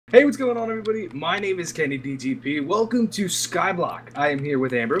Hey, what's going on, everybody? My name is KennyDGP. Welcome to Skyblock. I am here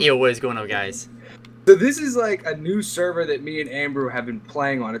with Amber. Yo, what is going on, guys? So this is like a new server that me and Amber have been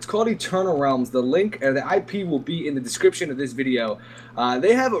playing on. It's called Eternal Realms. The link, the IP will be in the description of this video.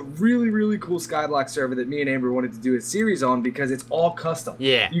 They have a really cool Skyblock server that me and Amber wanted to do a series on because it's all custom.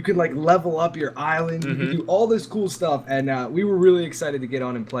 Yeah. You can like level up your island. You can do all this cool stuff, and we were really excited to get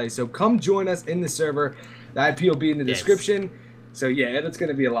on and play. So come join us in the server. The IP will be in the description. So yeah, it's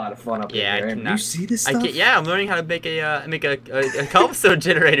gonna be a lot of fun up here. And you see this stuff? Yeah, I'm learning how to make a cobblestone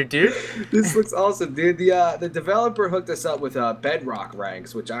generator, dude. This looks awesome, dude. The developer hooked us up with bedrock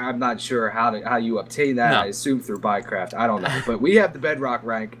ranks, which I'm not sure how you obtain that. I assume through Minecraft. I don't know, but we have the bedrock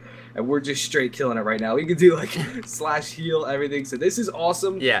rank, and we're just straight killing it right now. We can do like /heal everything. So this is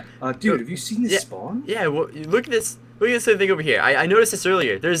awesome. Yeah. Dude, have you seen this spawn? Yeah. Well, look at this. Look at this thing over here. I noticed this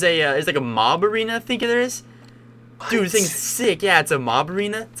earlier. There's like a mob arena. I think there is. Dude, this thing's sick. Yeah, it's a mob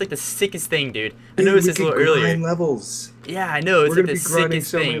arena. It's like the sickest thing, dude. I noticed this a little earlier. Levels. Yeah, I know. It's like the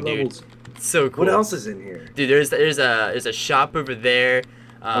sickest thing, dude. It's so cool. What else is in here? Dude, there's a shop over there.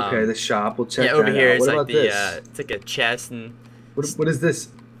 Okay, the shop. We'll check that out. Yeah, over here it's what like it's like a chest and. What is this?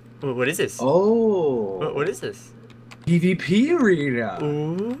 What is this? Oh. What is this? PvP arena.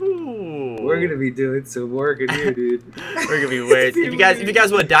 Ooh. We're gonna be doing some work in here, dude. We're gonna be weird. If you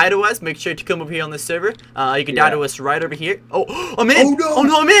guys want to die to us, make sure to come over here on the server. You can die to us right over here. Oh, I'm in. Oh no! Oh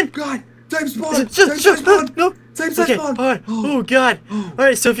no, I'm in. God, time spawn. Time spawn. No. Time spawn. All right. Oh God. All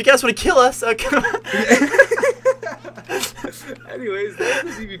right. So if you guys want to kill us, come on. Anyways,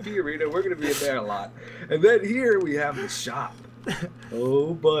 that's the PvP arena. We're gonna be in there a lot. And then here we have the shop.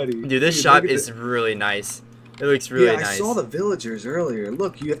 Oh, buddy. Dude, this shop is really nice. It looks really nice. I saw the villagers earlier.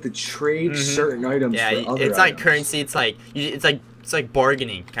 Look, you have to trade certain items for other it's items. not currency. It's like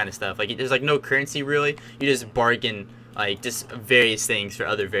bargaining kind of stuff. Like there's like no currency really. You just bargain like just various things for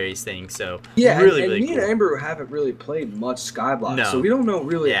other various things. So yeah, really and really me cool. and Amber haven't really played much Skyblock, so No. we don't know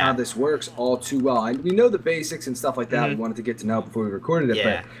really how this works all too well. We know the basics and stuff like that. We wanted to get to know before we recorded it,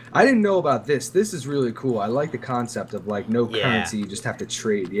 but I didn't know about this. This is really cool. I like the concept of like no currency. You just have to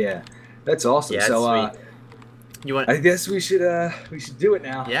trade. Yeah, that's awesome. Yeah, so that's sweet. I guess we should do it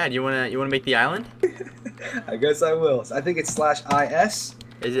now. Yeah, do you wanna make the island? I guess I will. So I think it's /is.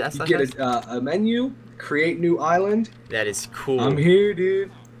 Is it You get a menu, create new island. That is cool. I'm here,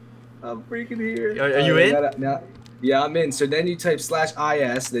 dude. I'm freaking here. Are you in? Yeah, I'm in. So then you type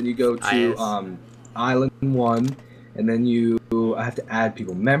 /is, then you go to island 1, and then you have to add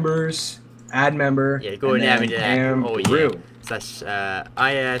people, members, add member. Yeah, go and add me. Oh yeah.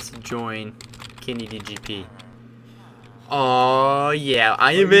 /is join KennyDGP. Oh yeah,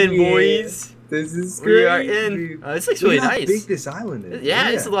 I am in, boys. This is great. We are in. This looks really nice. How big this island is. Yeah,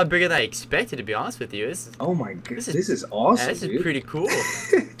 it's a lot bigger than I expected, to be honest with you. Oh my goodness, this is awesome, This is pretty cool.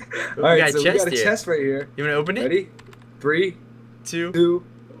 All right, so we got a chest right here. You want to open it? Ready? 3, 2,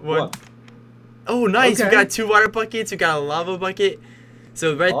 1. Oh, nice. We got 2 water buckets. We got a lava bucket.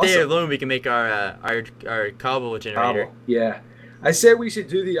 So right there alone, we can make our cobble generator. Yeah. I said we should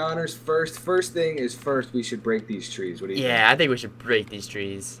do the honors first. First thing is first, we should break these trees. What do you think? Yeah, I think we should break these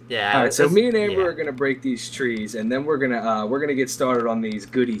trees. Yeah. All right, so me and Amber are gonna break these trees, and then we're gonna get started on these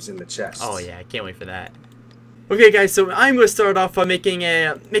goodies in the chest. Oh yeah, I can't wait for that. Okay, guys, so I'm gonna start off by making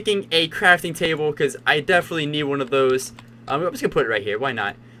a crafting table because I definitely need one of those. I'm just gonna put it right here. Why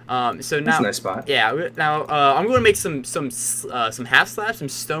not? So now, that's a nice spot. Yeah. Now I'm gonna make some half slabs, some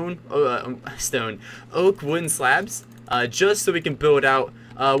stone oak wooden slabs. Just so we can build out.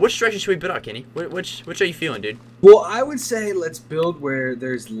 Which direction should we build out, Kenny? Which are you feeling, dude? Well, I would say let's build where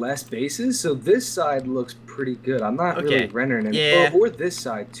there's less bases. So this side looks pretty good. I'm not really rendering it. Yeah. Or this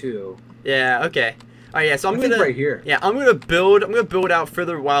side too. Yeah. Okay. All right. Yeah. So I'm gonna right here. Yeah. I'm gonna build out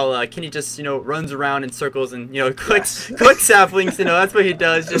further while Kenny just runs around in circles and clicks saplings. That's what he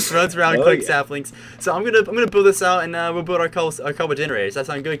does. Just runs around and clicks saplings. So I'm gonna build this out and we'll build our cobble generators. Does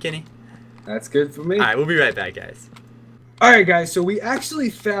that sound good, Kenny? That's good for me. All right. We'll be right back, guys. Alright guys, so we actually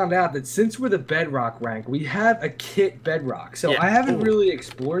found out that since we're the bedrock rank, we have a kit bedrock. So I haven't really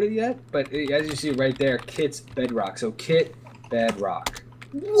explored it yet, but as you see right there, kit's bedrock. So kit bedrock.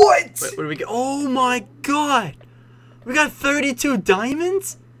 What? Wait, what do we get? Oh my god! We got 32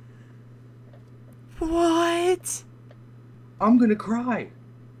 diamonds? What? I'm gonna cry.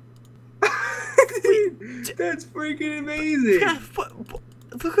 That's freaking amazing.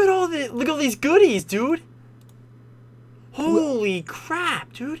 Look at all these goodies, dude. Holy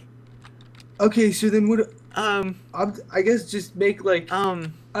crap, dude! Okay, so then what? I guess just make like I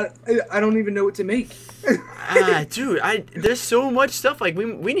don't even know what to make. Dude, there's so much stuff. Like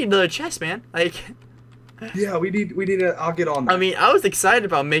we need another chest, man. Like Yeah, we need to. I'll get on that. I mean, I was excited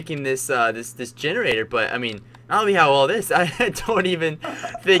about making this this generator, but I mean, now we have all this. I don't even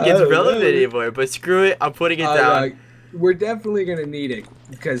think it's relevant anymore. But screw it, I'm putting it down. We're definitely gonna need it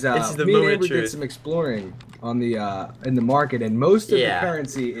because me and Amber did some exploring on the in the market, and most of the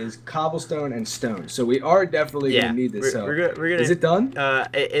currency is cobblestone and stone. So we are definitely gonna need this. We're gonna, is it done?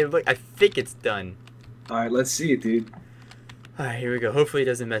 I think it's done. All right, let's see it, dude. All right, here we go. Hopefully it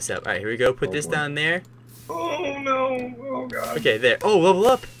doesn't mess up. All right, here we go. Put this down there. Oh no! Oh god. Okay, there. Oh, level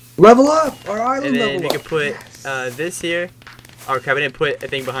up. Level up. All right, and then we can put this here. Oh crap! I didn't put a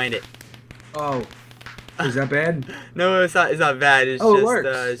thing behind it. Oh. Is that bad? No, it's not. It's not bad. It's just it works.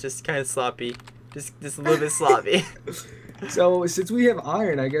 It's just kind of sloppy. Just a little bit sloppy. So since we have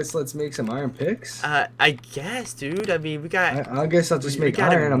iron, I guess let's make some iron picks. I guess, dude. I mean, we got. I guess I'll just make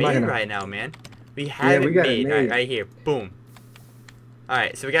iron. I'm not gonna right now, man. We have it made. Right here. Boom. All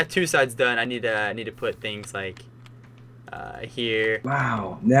right, so we got two sides done. I need to put things like here.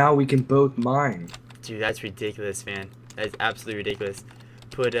 Wow. Now we can both mine. Dude, that's ridiculous, man. That's absolutely ridiculous.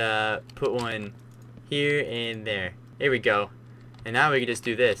 Put one here and there. Here we go. And now we can just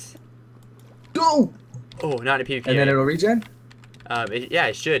do this. Go! Oh, not in PvP. And then it'll regen? Yeah,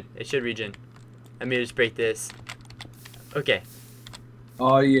 it should. It should regen. Let me just break this. Okay.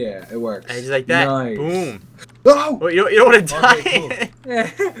 Oh yeah, it works. And just like that. Nice. Boom. Oh! Oh, you don't want to die.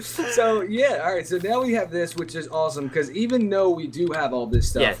 Okay, cool. So yeah, all right. So now we have this, which is awesome because even though we do have all this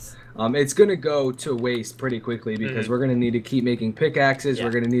stuff, it's gonna go to waste pretty quickly because we're gonna need to keep making pickaxes.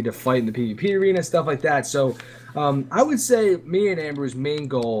 We're gonna need to fight in the PvP arena, stuff like that. So I would say me and Amber's main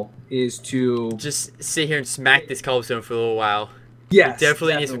goal is to just sit here and smack this cobblestone for a little while. Yes, we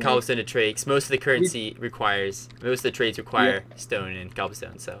definitely need some cobblestone to trade. Cause most of the currency most of the trades require stone and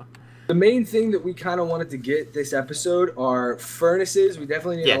cobblestone. So the main thing that we kind of wanted to get this episode are furnaces. We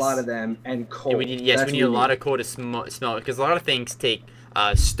definitely need a lot of them, and coal. Yeah, we need a lot of coal to smelt because a lot of things take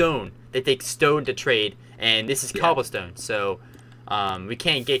stone. They take stone to trade, and this is cobblestone. So we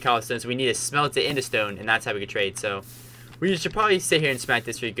can't get cobblestone, so we need to smelt it into stone, and that's how we can trade. So we should probably sit here and smack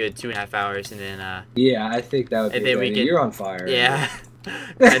this for a good 2.5 hours, and then yeah, I think that would be good. We can, you're on fire. Yeah,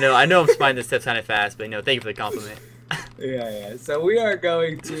 I know I'm spying this stuff kind of fast, but thank you for the compliment. Yeah. So we are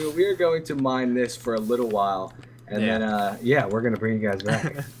going to mine this for a little while, and then we're gonna bring you guys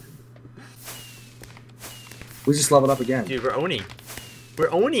back. We just leveled up again. Dude, we're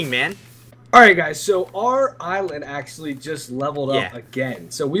owning, man. All right, guys. So our island actually just leveled up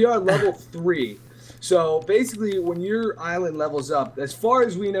again. So we are level 3. So basically, when your island levels up, as far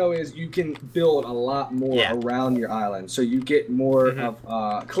as we know, is you can build a lot more around your island. So you get more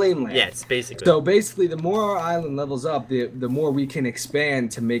of claim land. Yes, basically. So basically, the more our island levels up, the more we can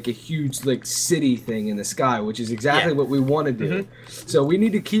expand to make a huge like city thing in the sky, which is exactly what we want to do. So we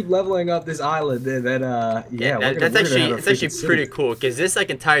need to keep leveling up this island, and then that's actually pretty cool because this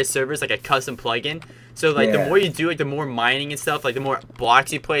like entire server is like a custom plugin. So like the more you do, like the more mining and stuff, like the more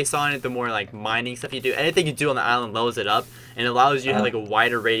blocks you place on it, the more like mining stuff you do. Anything you do on the island levels it up and allows you to have like a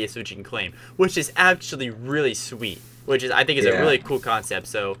wider radius which you can claim, which is actually really sweet. Which is I think is a really cool concept.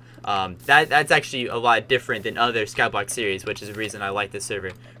 So that's actually a lot different than other Skyblock series, which is the reason I like this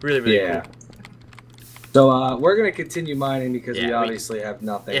server. Really cool. So we're gonna continue mining because we obviously have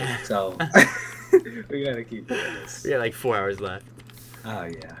nothing. Yeah. So we gotta keep doing this. We got like 4 hours left. Oh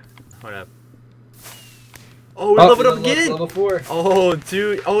yeah. Hold up. Oh, we leveled up again! Level 4. Oh,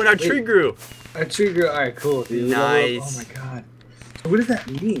 dude. Oh, and our tree grew. Our tree grew. Alright, cool, dude. Nice. Oh my god. So what does that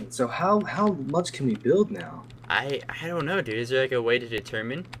mean? So how much can we build now? I don't know, dude. Is there like a way to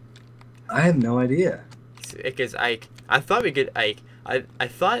determine? I have no idea. Because I thought we could I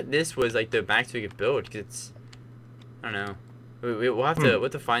thought this was like the max we could build because it's I don't know. We'll have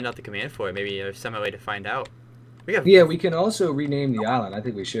to find out the command for it. Maybe there's some way to find out. We can also rename the island. I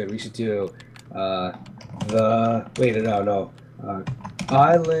think we should. We should do island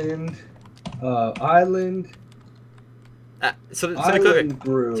something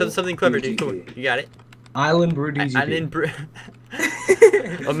clever. Something clever, DGP. dude. Cool. You got it. Island brew DGP. Island brew.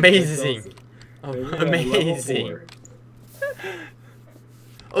 Amazing. Amazing.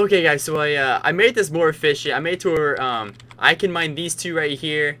 Okay, guys. So I made this more efficient. I made it to where I can mine these two right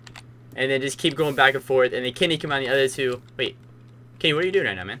here, and then just keep going back and forth, and then Kenny can mine the other two. Wait, Kenny, what are you doing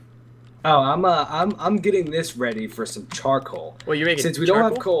right now, man? Oh, I'm getting this ready for some charcoal. Well, you're making since we don't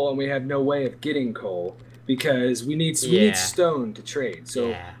have coal and we have no way of getting coal because we need stone to trade.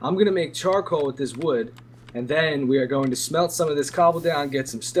 So I'm gonna make charcoal with this wood, and then we are going to smelt some of this cobble down, get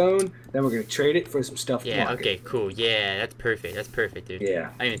some stone. Then we're gonna trade it for some stuff. Yeah. Okay. Cool. Yeah, that's perfect. That's perfect, dude.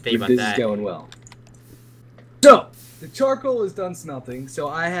 Yeah. I didn't even think about that. This is going well. So the charcoal is done smelting. So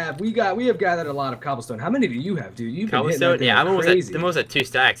we have gathered a lot of cobblestone. How many do you have, dude? You've been hitting that thing I'm crazy. almost at 2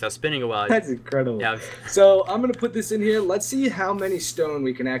 stacks. I was spinning a while. That's incredible. Yeah. So I'm gonna put this in here. Let's see how many stone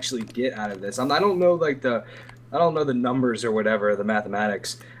we can actually get out of this. I don't know the numbers or whatever, the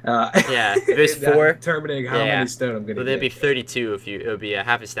mathematics. Yeah, if there's 4, determining how many stone I'm gonna get. There'd be 32 if it would be a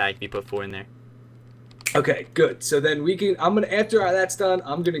half a stack if you put 4 in there. Okay, good. So then after that's done,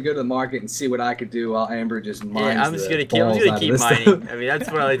 I'm gonna go to the market and see what I could do while Amber just mines. Yeah, I'm just gonna keep mining. I mean, that's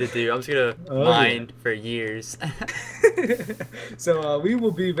what I like to do. I'm just gonna mine for years. So we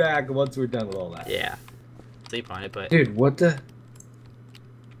will be back once we're done with all that. Yeah, sleep on it, but dude, what the?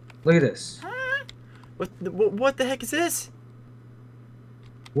 Look at this. What the heck is this?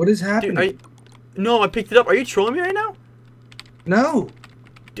 What is happening? Dude, no, I picked it up. Are you trolling me right now? No.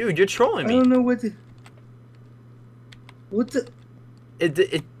 Dude, you're trolling me. I don't know what the... What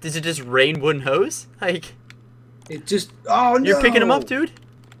the... Does it just rain wooden hose? Like... It just... Oh, no! You're picking them up, dude?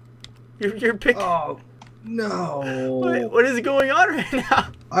 You're picking... Oh, no. What is going on right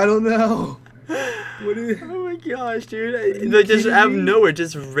now? I don't know. What is... Oh my gosh, dude. Like, just out of nowhere,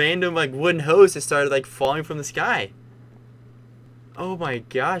 just random, like, wooden hose that started, like, falling from the sky. Oh my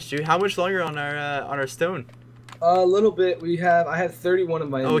gosh, dude. How much longer on our stone? A little bit. I have 31 of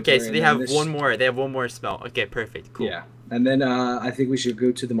my inventory. Okay, so they have one more. They have one more spell. Okay, perfect. Cool. Yeah. And then I think we should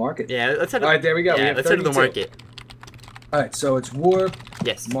go to the market. Yeah, let's head. All right, there we go. Yeah, let's head to the market. All right, so it's warp.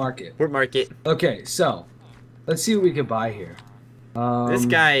 Yes. Market. Warp market. Okay, so let's see what we can buy here. This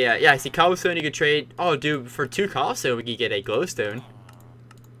guy, yeah, I see cobblestone you could trade. Oh, dude, for 2 cobblestone we could get a glowstone.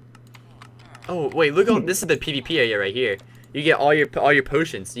 Oh, wait, look, this is the PvP area right here. You get all your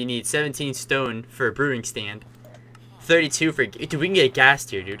potions. You need 17 stone for a brewing stand. 32 for... Dude, we can get a gas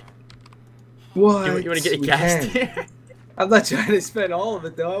tier, dude. What? You want to get a gas tier? I'm not trying to spend all of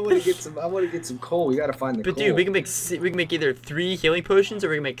it though. I want to get some coal. We gotta find the coal. But dude, we can make either 3 healing potions or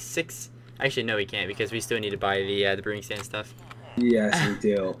we can make 6. Actually, no, we can't because we still need to buy the brewing stand stuff. Yes, we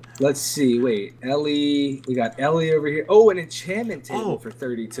do. Let's see. Wait, Ellie. We got Ellie over here. Oh, an enchantment table for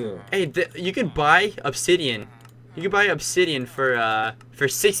 32. Hey, you could buy obsidian. You could buy obsidian for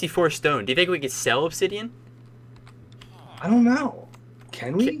 64 stone. Do you think we could sell obsidian? I don't know.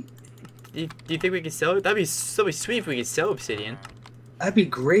 Can we? Do you think we could sell it? That'd be so sweet if we could sell obsidian. That'd be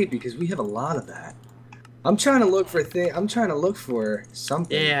great because we have a lot of that. I'm trying to look for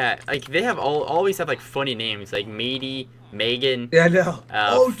something. Yeah, like they have always have like funny names like Matey, Megan. Yeah, I know.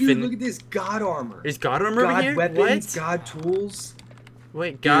 Oh, dude, Finn. Look at this God armor. There's God armor over here? God weapons, what? God tools.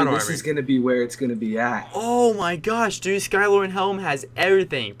 Wait, God armor. This is gonna be where it's gonna be at. Oh my gosh, dude! Skylord Helm has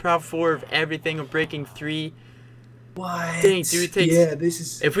everything. Prop 4 of everything of Breaking 3. What? Dang, dude, it takes... Yeah, this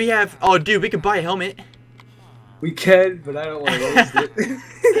is... If we have... Oh, dude, we could buy a helmet. We can, but I don't want to roast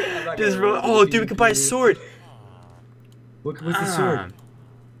it. Oh, dude, we could buy a sword. What's the sword?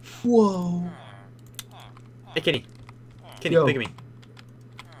 Whoa. Hey, Kenny. Kenny, Yo. look at me.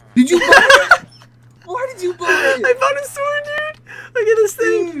 Did you buy it? Why did you buy it? I found a sword, dude. Look at this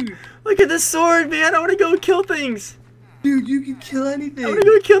thing. Dude. Look at this sword, man. I want to go kill things. Dude, you can kill anything. I want to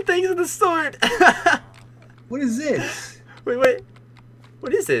go kill things with the sword. What is this? Wait.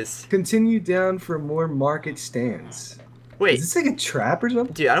 What is this? Continue down for more market stands. Wait. Is this like a trap or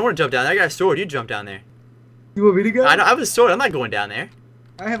something? Dude, I don't want to jump down there. I got a sword. You jump down there. You want me to go? I have a sword. I'm not going down there.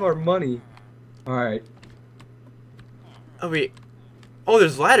 I have our money. Alright. Oh, wait. Oh,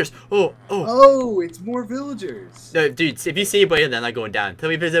 there's ladders. Oh, it's more villagers. No, dude, if you see anybody in there, I'm not going down. Tell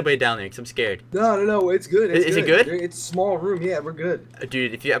me if there's anybody down there, because I'm scared. No, it's good. Is it good? It's a small room. Yeah, we're good.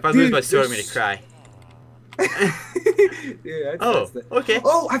 Dude, if I lose my sword, I'm going to cry. Yeah, okay.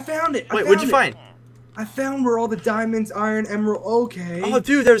 Oh, I found it. Wait, what'd you find? I found where all the diamonds, iron, emerald. Okay. Oh,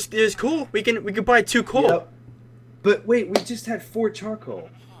 dude, there's coal. We can buy 2 coal. Yep. But wait, we just had 4 charcoal.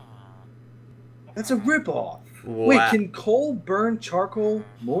 That's a ripoff. Wow. Wait, can coal burn charcoal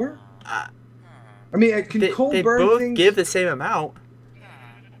more? I mean, can coal they burn both things? give the same amount.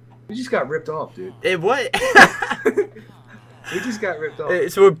 We just got ripped off, dude. What? We just got ripped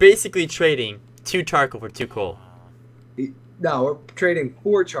off. So we're basically trading 2 charcoal for 2 coal. No, we're trading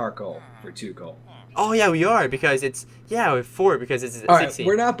 4 charcoal for 2 coal. Oh yeah, we are because it's we're 4 because it's 16. All right,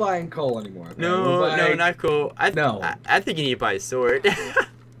 we're not buying coal anymore. Okay? No, not coal. I think you need to buy a sword.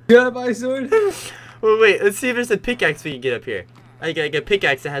 You gotta buy a sword? Well, wait, let's see if there's a pickaxe we can get up here. Like a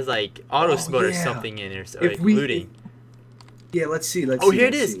pickaxe that has like auto smite or something in it, or like looting. Yeah, let's see. Here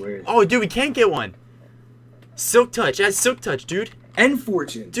it is. Oh, dude, we can't get one. Silk touch. That's silk touch, dude. And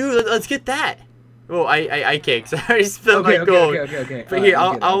fortune. Dude, let's get that. Well, I can't, cause I already spilled my gold. Okay. But here,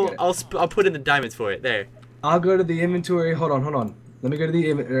 I'll put in the diamonds for it. There. I'll go to the inventory. Hold on. Let me go to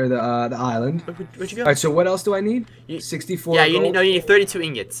the island. Where'd you go? All right. So what else do I need? You, 64. Yeah, gold? you need 32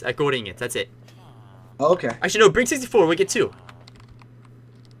 ingots, gold ingots. That's it. Oh, okay. Actually, no, bring 64. We get 2.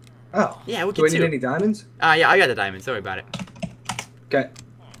 Oh. Yeah, we Do get I 2. need any diamonds? Yeah, I got the diamonds. Don't worry about it. Okay.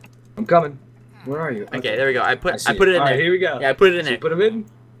 I'm coming. Where are you? Okay, there we go. I put it in All there. right, here we go. Yeah, I put it in there. Put them in.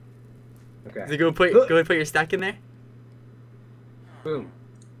 Okay. So go and put your stack in there. Boom.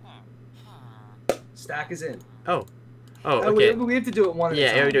 Stack is in. Oh. Oh, okay. We have to do it one at a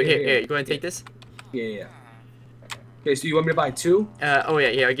time. Yeah, we do. Here, go ahead and take this. Yeah. Okay, so you want me to buy 2? Oh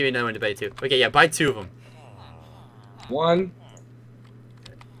yeah, I'll give you another one to buy 2. Okay, yeah, buy 2 of them. 1,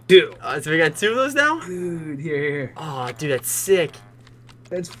 2. So we got 2 of those now? Dude, here. Oh, dude, that's sick.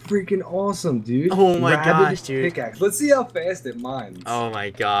 That's freaking awesome, dude. Oh my gosh, dude. Pickaxe. Let's see how fast it mines. Oh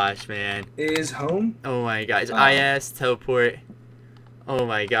my gosh, man. Is home? Oh my gosh. IS teleport. Oh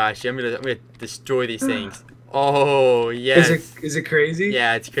my gosh, I'm gonna destroy these things. Oh yes. Is it crazy?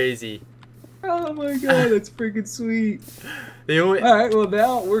 Yeah, it's crazy. Oh my god, that's freaking sweet. All right, well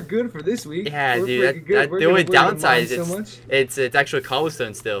now we're good for this week. Yeah, we're dude. The only downside is it's actual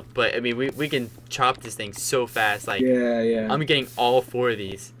cobblestone still, but I mean we can chop this thing so fast. Like yeah. I'm getting all 4 of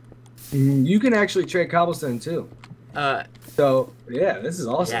these. You can actually trade cobblestone too. So yeah, this is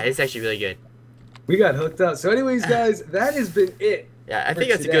awesome. Yeah, it's actually really good. We got hooked up. So anyways, guys, that has been it. Yeah, I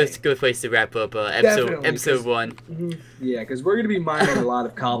think that's a good place to wrap up episode 1. Yeah, because we're gonna be mining a lot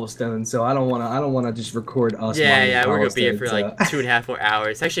of cobblestone, so I don't wanna just record us. Yeah, we're gonna be here for like 2.5 more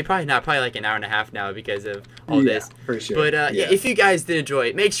hours. Actually, probably like an hour and a half now because of all this. For sure. But yeah, if you guys did enjoy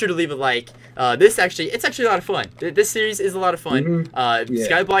it, make sure to leave a like. It's actually a lot of fun. This series is a lot of fun.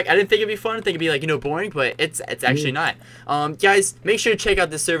 Skyblock, I didn't think it'd be fun. I think it'd be like boring, but it's actually not. Guys, make sure to check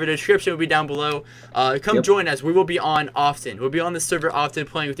out the server. The description will be down below. Come join us. We will be on often. We'll be on the server often,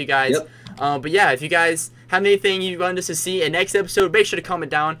 playing with you guys. But yeah, if you guys have anything you want us to see in next episode, make sure to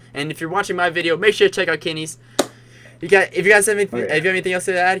comment down. And if you're watching my video, make sure to check out Kenny's. If you guys have anything, if you have anything else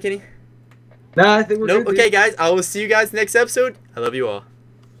to add, Kenny? Nah, I think we're good. Okay, guys, I will see you guys next episode. I love you all.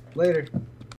 Later.